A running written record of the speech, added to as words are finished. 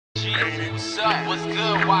What's up? What's good,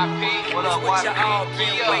 YP? What up, What YP? y'all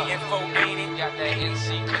been waiting for, ain't it? Got that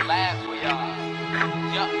NC collab for y'all.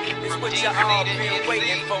 Yup. This From what DC y'all to been NC.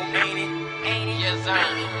 waiting for, ain't it? Yes, sir.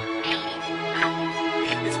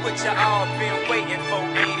 This what y'all been waiting for,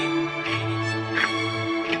 ain't it?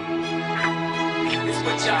 This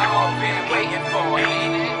what y'all been waiting for,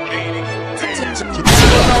 ain't it?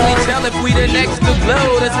 We'll only tell if we the next to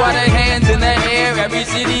blow. That's why the hands in the air, every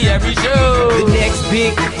city, every show. The next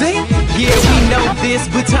big thing, yeah, we know this,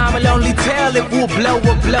 but time will only tell if we'll blow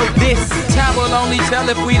or blow this. Time will only tell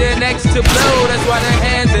if we the next to blow. That's why the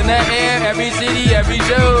hands in the air, every city, every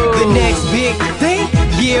show. The next big thing,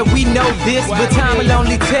 yeah, we know this, but time will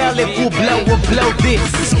only tell if we'll blow or blow this.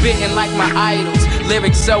 Spitting like my idols,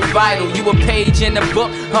 lyrics so vital. You a page in the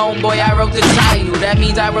book, homeboy, I wrote the title. That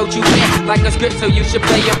means I wrote you in like a script, so you should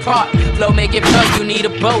play your part. Flow make it flow, you need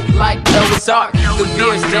a boat like Noah's Ark. The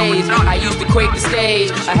fierce days, I used to quake the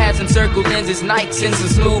stage. I had some circle lenses, Nikes, and some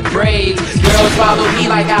smooth braids. Girls follow me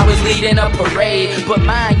like I was leading a parade. But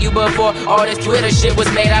mind you, before all this Twitter shit was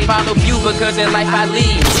made, I followed you because in life I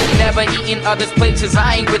lead. Never eating others' plates, cause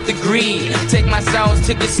I ain't with the greed. Take my songs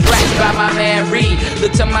to get scratched by my man Reed.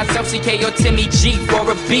 Look to myself, CK or Timmy G for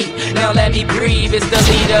a beat. Now let me breathe, it's the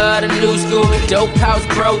leader of the new school. Dope House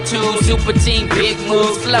Pro 2, super team, big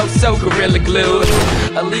moves, flow so Gorilla Glue.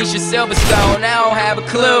 Alicia Silverstone, I don't have a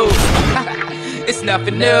clue. It's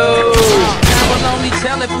nothing new. Time will only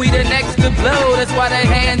tell if we the next to blow. That's why the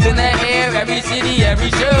hands in the air, every city, every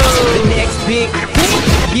show. The next big thing,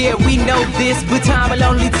 yeah, we know this, but time will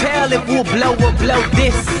only tell if we'll blow or blow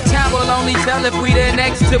this. Time will only tell if we the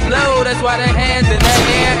next to blow. That's why the hands in the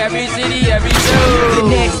air, every city, every show. The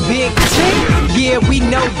next big thing, yeah, we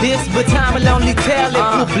know this, but time will only tell if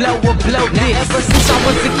we'll blow or blow this. Ever since I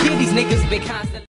was a kid, these niggas been constant.